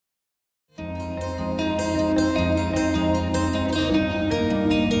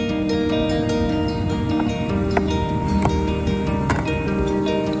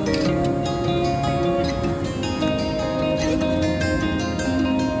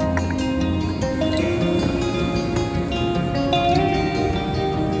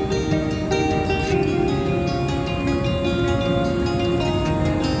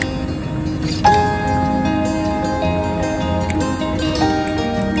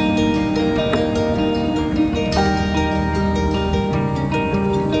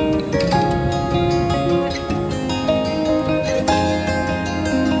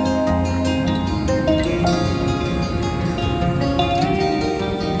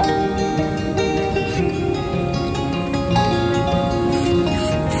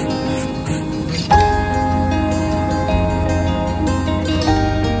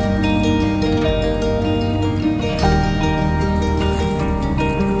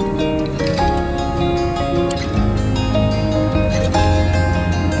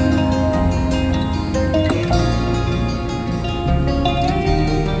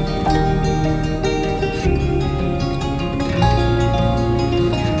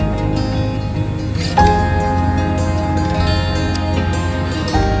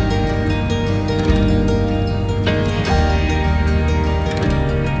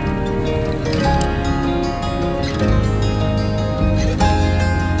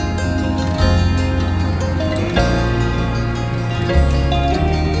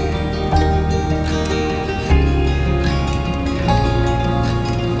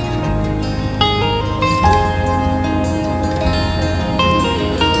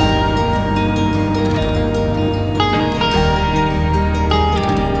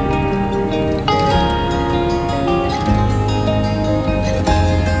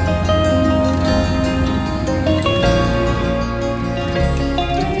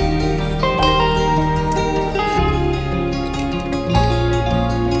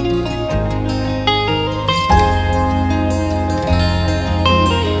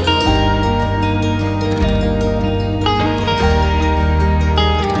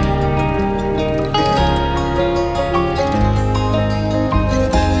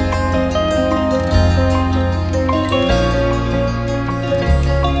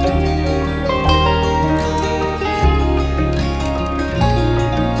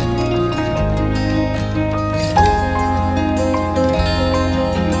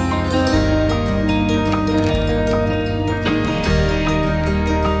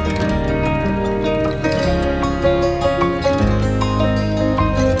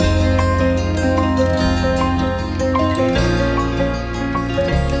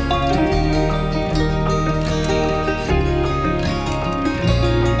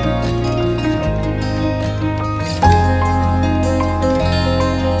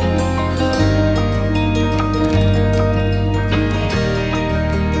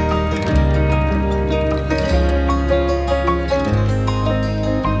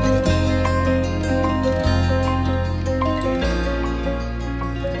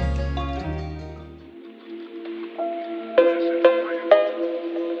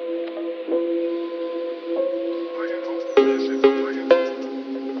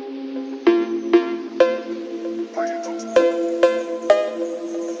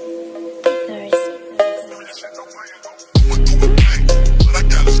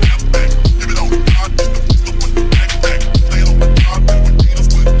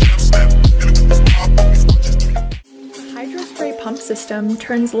system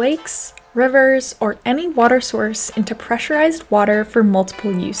turns lakes, rivers, or any water source into pressurized water for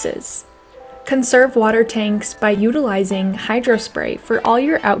multiple uses. Conserve water tanks by utilizing Hydrospray for all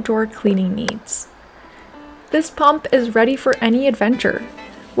your outdoor cleaning needs. This pump is ready for any adventure,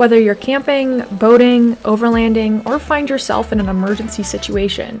 whether you're camping, boating, overlanding, or find yourself in an emergency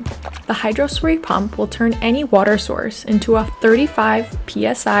situation. The Hydrospray pump will turn any water source into a 35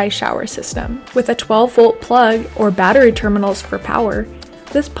 psi shower system. With a 12-volt plug or battery terminals for power,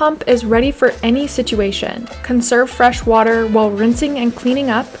 this pump is ready for any situation. Conserve fresh water while rinsing and cleaning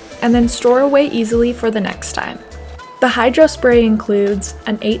up, and then store away easily for the next time. The Hydrospray includes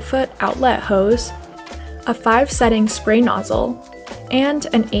an 8-foot outlet hose, a 5-setting spray nozzle, and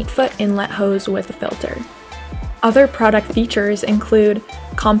an 8-foot inlet hose with a filter. Other product features include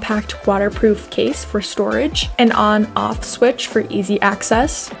compact waterproof case for storage, an on-off switch for easy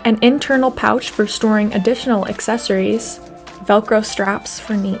access, an internal pouch for storing additional accessories, Velcro straps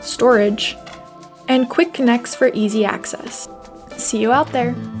for neat storage, and quick connects for easy access. See you out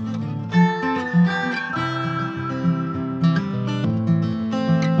there!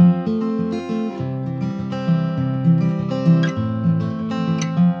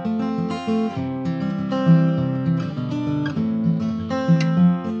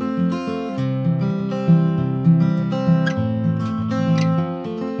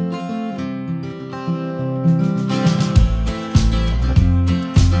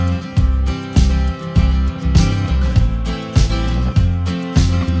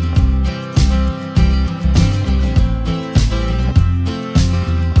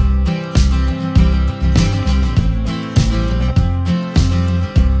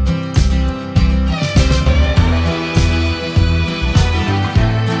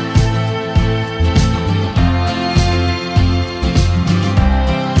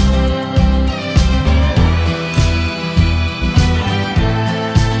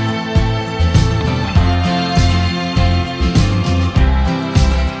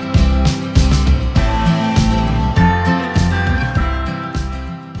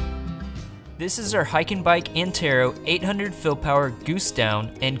 This is our Hyke and Byke Antero 800 fill power Goose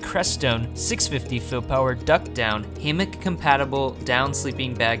Down and Creststone 650 fill power Duck Down hammock compatible down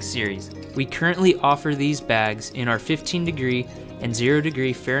sleeping bag series. We currently offer these bags in our 15 degree and 0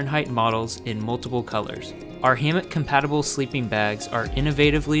 degree Fahrenheit models in multiple colors. Our hammock compatible sleeping bags are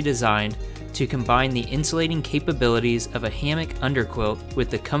innovatively designed to combine the insulating capabilities of a hammock underquilt with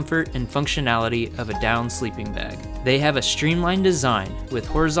the comfort and functionality of a down sleeping bag. They have a streamlined design with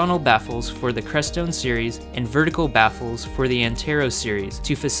horizontal baffles for the Creststone series and vertical baffles for the Antero series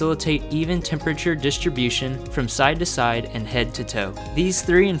to facilitate even temperature distribution from side to side and head to toe. These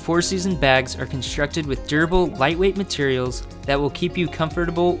 3- and 4-season bags are constructed with durable, lightweight materials that will keep you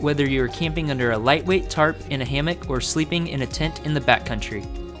comfortable whether you are camping under a lightweight tarp in a hammock or sleeping in a tent in the backcountry.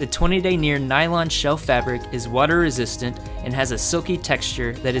 The 20-day near nylon shell fabric is water resistant and has a silky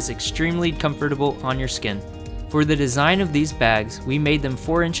texture that is extremely comfortable on your skin. For the design of these bags, we made them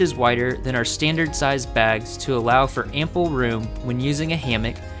 4 inches wider than our standard size bags to allow for ample room when using a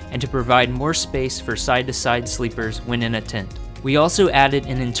hammock and to provide more space for side-to-side sleepers when in a tent. We also added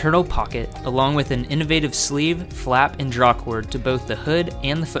an internal pocket along with an innovative sleeve, flap, and drawcord to both the hood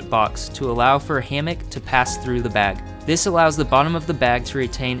and the footbox to allow for a hammock to pass through the bag. This allows the bottom of the bag to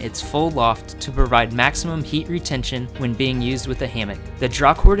retain its full loft to provide maximum heat retention when being used with a hammock. The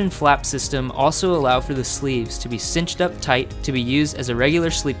drawcord and flap system also allow for the sleeves to be cinched up tight to be used as a regular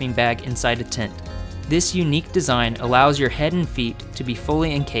sleeping bag inside a tent. This unique design allows your head and feet to be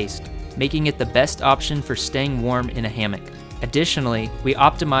fully encased, making it the best option for staying warm in a hammock. Additionally, we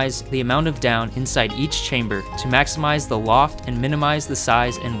optimize the amount of down inside each chamber to maximize the loft and minimize the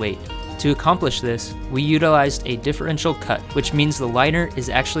size and weight. To accomplish this, we utilized a differential cut, which means the liner is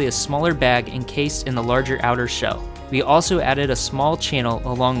actually a smaller bag encased in the larger outer shell. We also added a small channel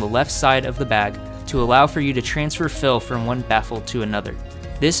along the left side of the bag to allow for you to transfer fill from one baffle to another.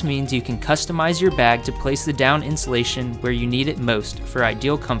 This means you can customize your bag to place the down insulation where you need it most for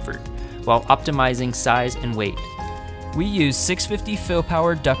ideal comfort, while optimizing size and weight. We use 650 fill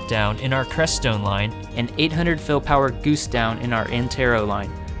power Duck Down in our Creststone line and 800 fill power Goose Down in our Antero line,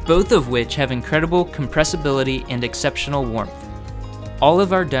 both of which have incredible compressibility and exceptional warmth. All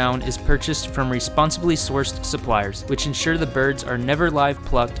of our down is purchased from responsibly sourced suppliers, which ensure the birds are never live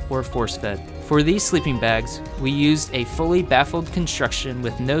plucked or force-fed. For these sleeping bags, we used a fully baffled construction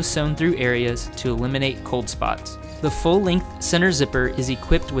with no sewn-through areas to eliminate cold spots. The full-length center zipper is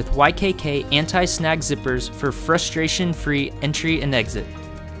equipped with YKK anti-snag zippers for frustration-free entry and exit.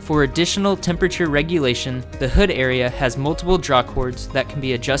 For additional temperature regulation, the hood area has multiple drawcords that can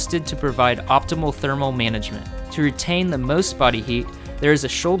be adjusted to provide optimal thermal management. To retain the most body heat, There is a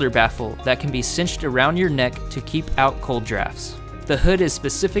shoulder baffle that can be cinched around your neck to keep out cold drafts. The hood is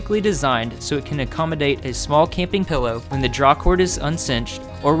specifically designed so it can accommodate a small camping pillow when the drawcord is uncinched,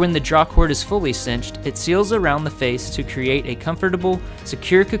 or when the drawcord is fully cinched, it seals around the face to create a comfortable,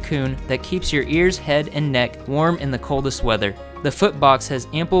 secure cocoon that keeps your ears, head, and neck warm in the coldest weather. The foot box has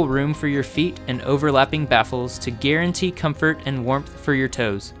ample room for your feet and overlapping baffles to guarantee comfort and warmth for your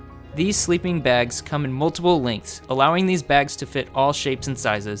toes. These sleeping bags come in multiple lengths, allowing these bags to fit all shapes and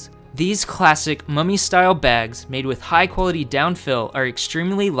sizes. These classic mummy-style bags made with high-quality downfill are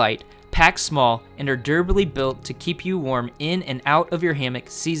extremely light, pack small, and are durably built to keep you warm in and out of your hammock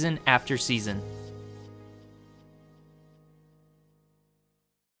season after season.